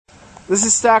This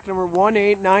is stock number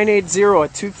 18980, a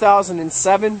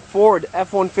 2007 Ford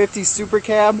F150 Super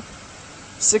Cab,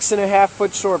 6.5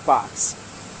 foot short box.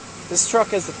 This truck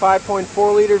has the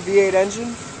 5.4 liter V8 engine.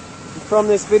 And from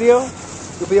this video,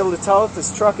 you'll be able to tell if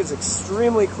this truck is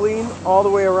extremely clean all the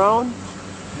way around.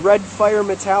 Red Fire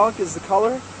Metallic is the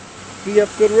color.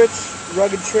 BF Goodrich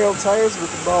rugged trail tires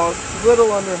with about a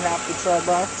little under half the tread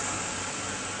left.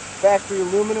 Factory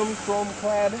aluminum chrome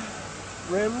clad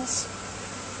rims.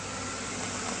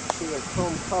 See the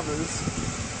chrome covers.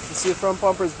 You see the front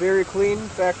bumper is very clean.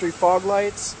 Factory fog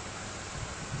lights.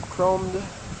 Chromed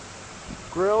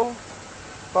grille.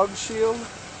 Bug shield.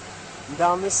 And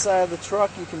down this side of the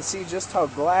truck you can see just how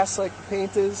glass-like the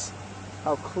paint is.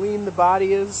 How clean the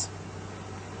body is.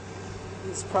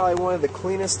 This is probably one of the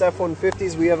cleanest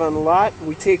F150s we have on the lot.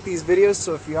 We take these videos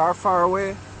so if you are far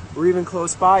away or even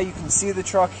close by, you can see the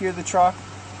truck, hear the truck,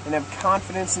 and have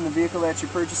confidence in the vehicle that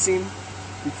you're purchasing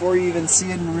before you even see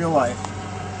it in real life.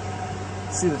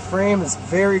 See, the frame is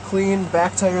very clean.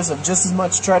 Back tires have just as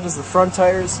much tread as the front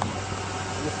tires.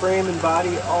 And the frame and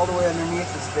body all the way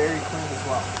underneath is very clean as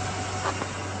well.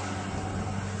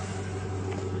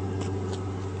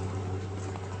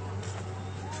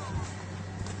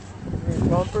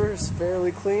 Bumper is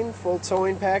fairly clean. Full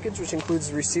towing package, which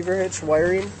includes the receiver hitch,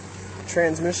 wiring,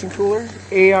 transmission cooler,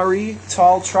 ARE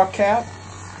tall truck cap.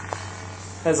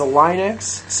 Has a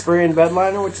Line-X spray and bed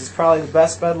liner, which is probably the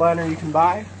best bed liner you can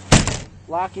buy.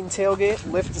 Locking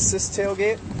tailgate, lift assist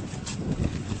tailgate.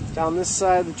 Down this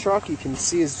side of the truck you can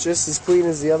see is just as clean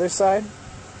as the other side,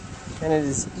 and it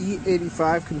is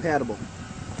E85 compatible.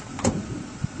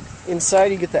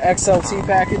 Inside you get the XLT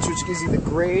package, which gives you the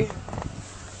gray,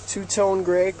 two-tone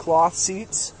gray cloth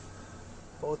seats.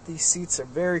 Both these seats are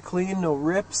very clean, no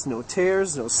rips, no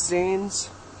tears, no stains.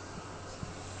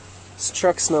 This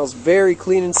truck smells very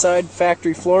clean inside.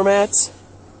 Factory floor mats.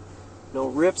 No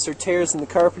rips or tears in the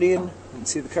carpeting. You can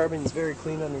see the carpeting is very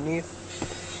clean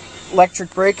underneath.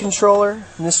 Electric brake controller.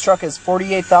 And this truck has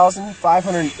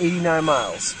 48,589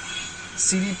 miles.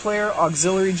 CD player,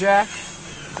 auxiliary jack.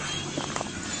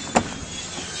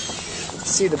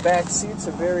 See, the back seats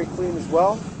are very clean as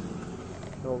well.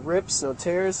 No rips, no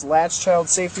tears. Latch child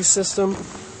safety system.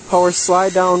 Power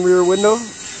slide down rear window.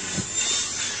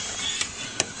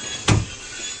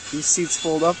 These seats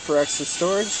fold up for extra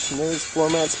storage, and there's floor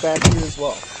mats back here as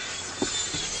well.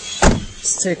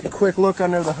 Let's take a quick look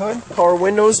under the hood. Power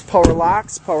windows, power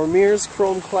locks, power mirrors,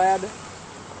 chrome clad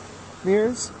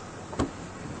mirrors.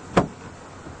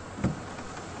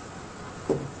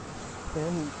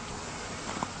 And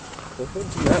the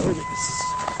hood's not released.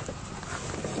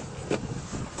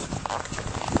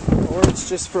 Or it's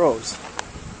just froze.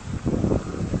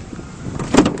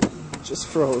 Just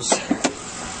froze.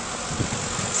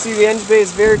 See, the engine bay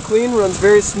is very clean, runs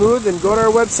very smooth, and go to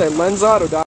our website, lenzauto.com.